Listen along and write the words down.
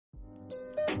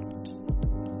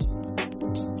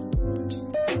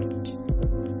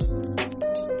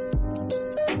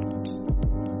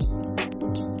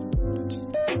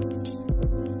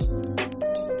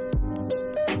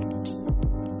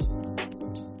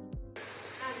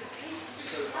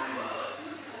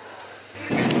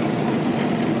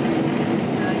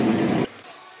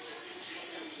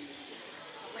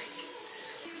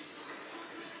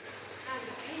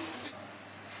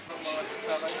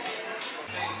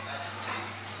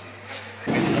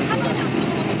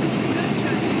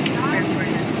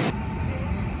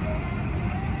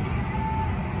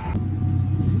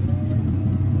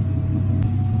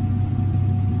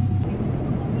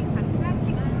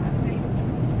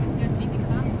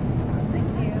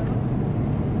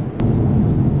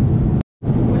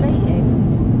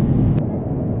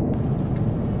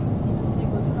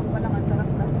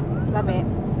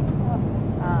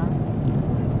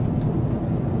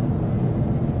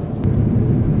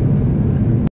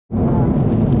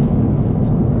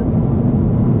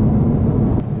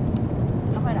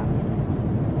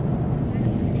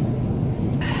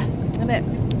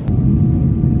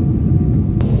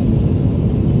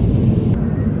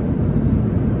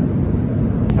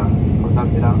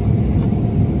감사합니다.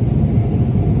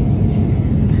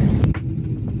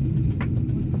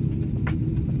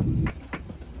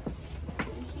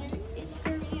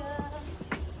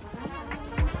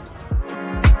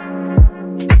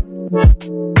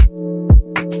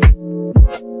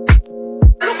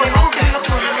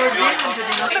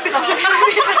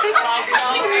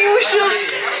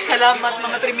 Salamat,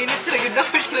 mga 3 minutes na ganda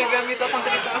ko siya nagamit akong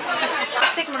 3,000.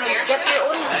 Chopstick mo na, get your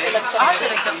own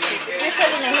chopstick.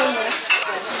 Especially na hummus.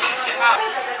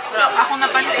 Ako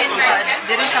napansin sa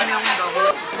diri sa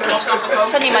Myeongdong.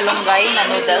 Ito ni malunggay na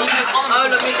noodles.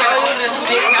 Lamig ka yun.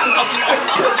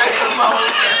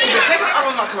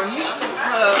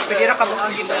 Pagkira ka mga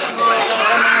gito.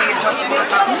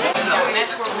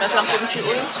 Mas lang kimchi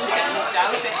oil.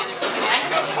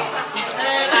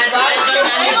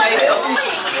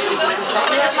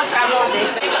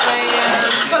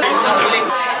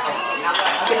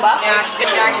 Diba?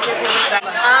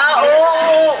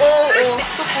 Oo.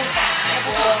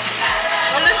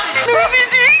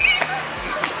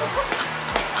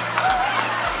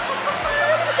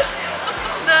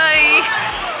 Nay!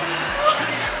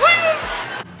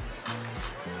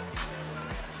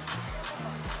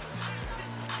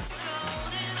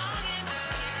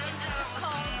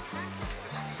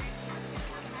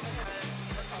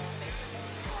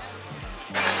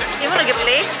 Hindi mo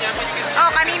nag-play? Oh,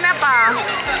 kanina pa.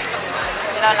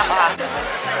 Kilala ko ha.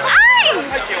 Ay!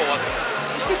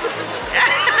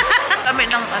 Kami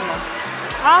ng ano.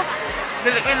 Ha?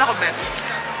 Dilikin ako, be.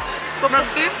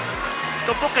 Kumragki.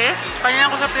 Tupuki. Kanina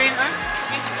ko sa plain, eh.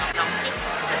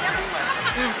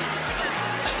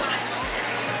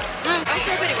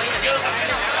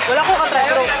 Wala ko ka-try,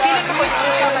 pero feeling ko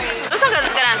Ano sa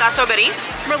ganun ka na? Strawberry?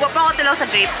 magwa pa ako tilaw sa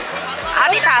grapes.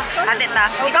 Hati ta.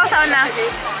 Ikaw saan na?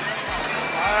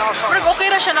 Pero okay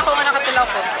na siya na kung nakatilaw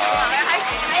ko.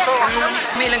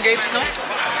 May ilang grapes, no?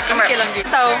 Kami ilang grapes.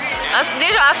 Ito. Di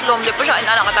siya aslom, di po siya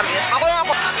inalang katamis. Ako.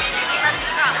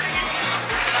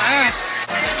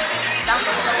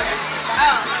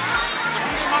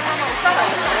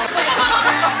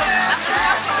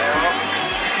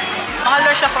 Mahal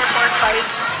na siya for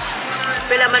 4.5.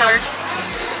 Pila man or? 4.5.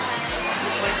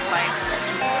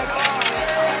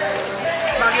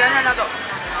 Bagyan na to.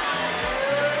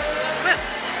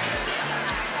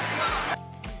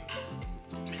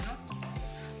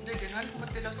 Hindi, ganun.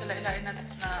 Kumatilaw sila ilain na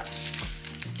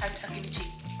type sa kimchi.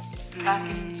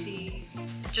 Kimchi.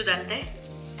 Chudante?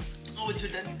 Oo,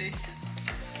 chudante.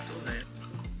 Ito na yun.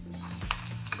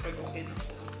 Pag okay na.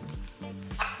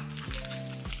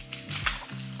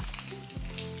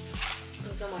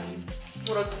 Ang saman.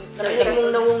 Murag. Kaya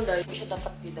mong nawong dahil siya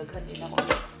dapat didaghan din ako.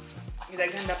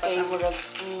 Didaghan dapat Kaya ako. murag,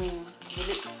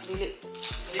 dili.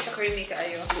 Hindi siya creamy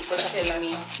kaayo. Hindi ko siya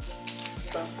creamy.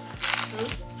 Diba?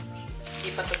 Hindi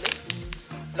pa to, be?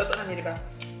 Luto na niya, diba?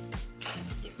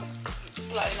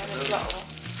 Wala na nila, oh.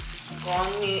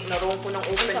 Kani, naroon ko ng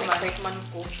open excitement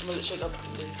ko. Mali siya dapat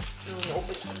din.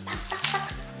 Open ko.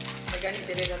 Nagani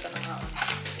dili na tanang haon.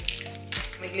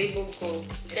 Naglibog ko.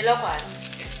 Hello, Juan.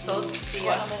 Salt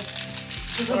siya.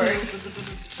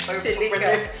 Or Silica.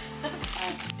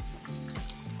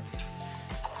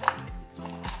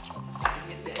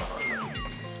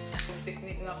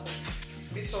 Technique na ko.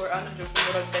 Before, dyan ko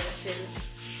murag pencil.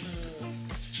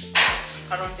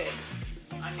 Karon din.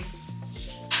 Ani.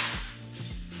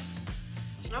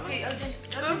 Si Aljen.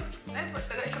 Ay,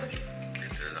 taga siya.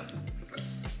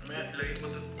 Lagi mo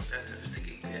doon.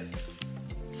 Sticking yan.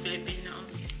 Philippine na.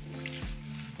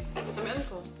 Tamihan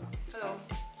ko. Hello.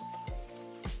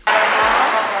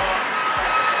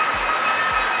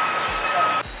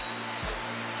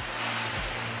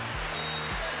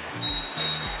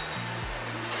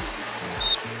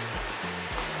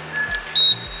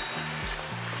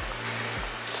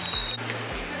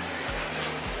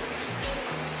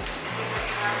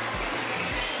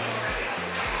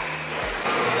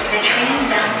 The train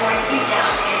bound for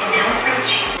Seoul is now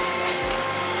approaching.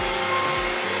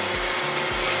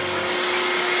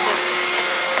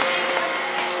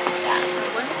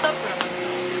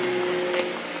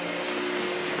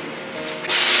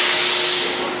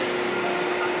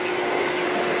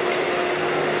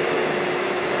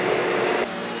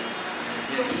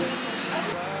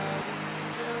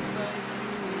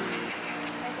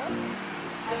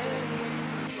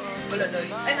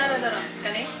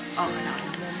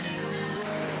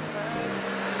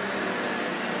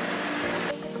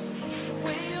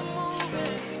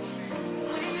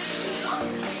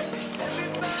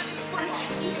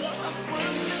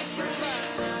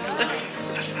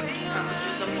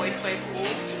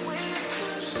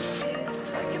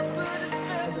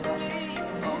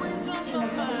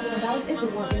 balance is the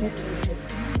one in this relationship.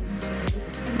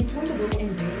 In between the blue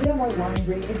and green, a little more warm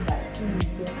green is better.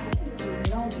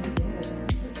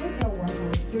 Since you're warm,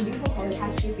 your neutral color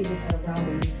has should be this kind of brown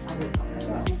green color.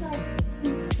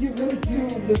 You really do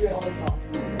live it all the time.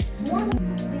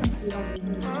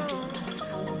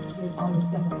 It's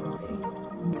definitely more fitting.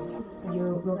 So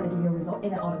we're gonna give you a result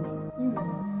in an autumn.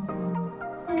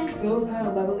 Those kind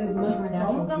of level is much more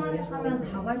natural to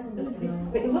you.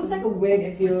 But it looks like a wig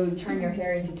if you turn your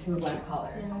hair into two black color.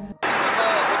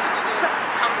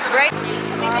 Right?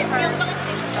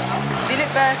 Dili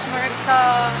ba smart sa...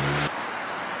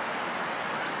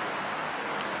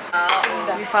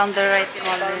 We found the right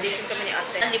color. Foundation kami ni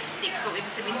ate. Lipstick, so ibig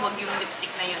sabihin huwag yung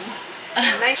lipstick na yun.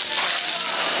 Nice.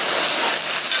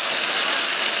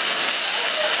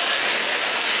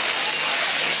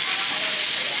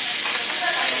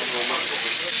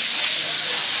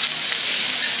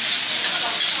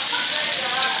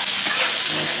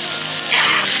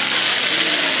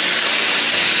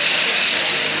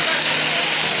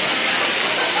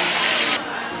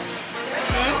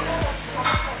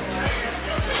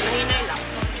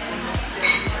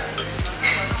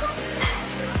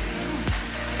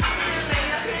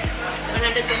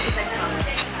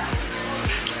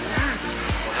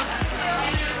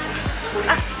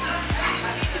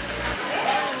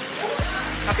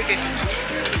 Happy cake.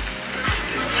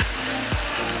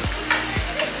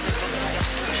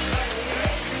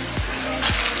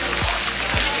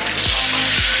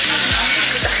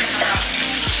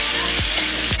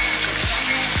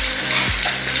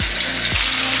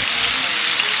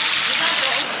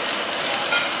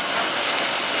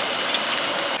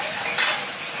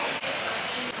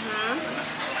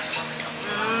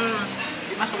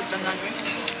 Di masulit lang namin.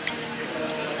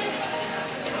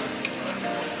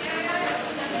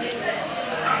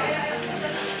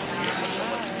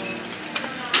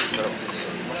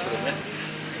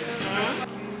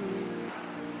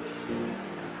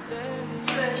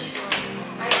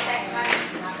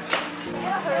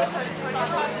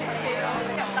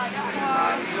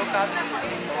 Look at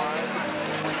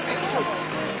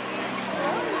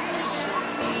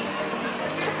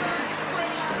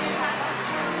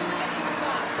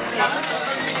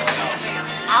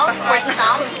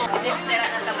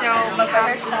So, we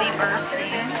have to leave our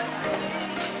things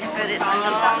and put it on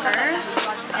the locker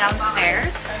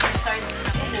downstairs.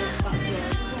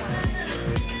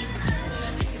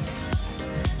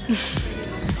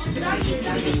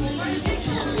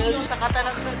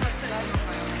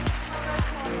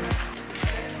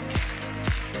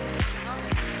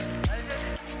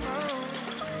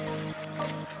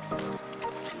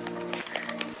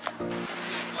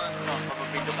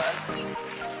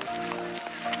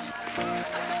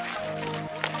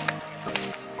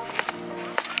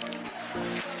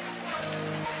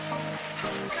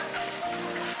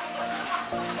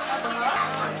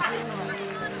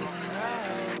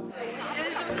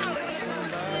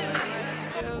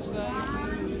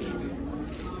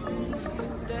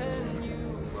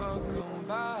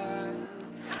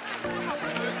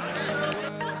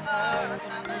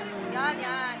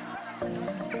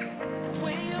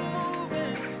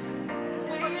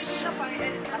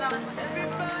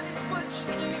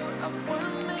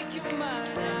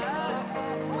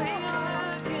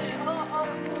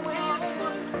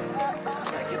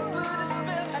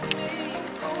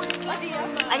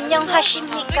 Annyeong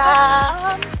hashimnika.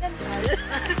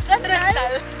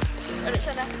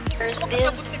 First,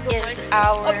 this is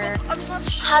our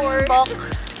Hanmiok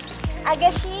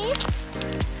Agashi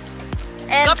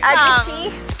and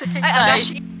Agashi. Ay,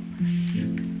 agashi.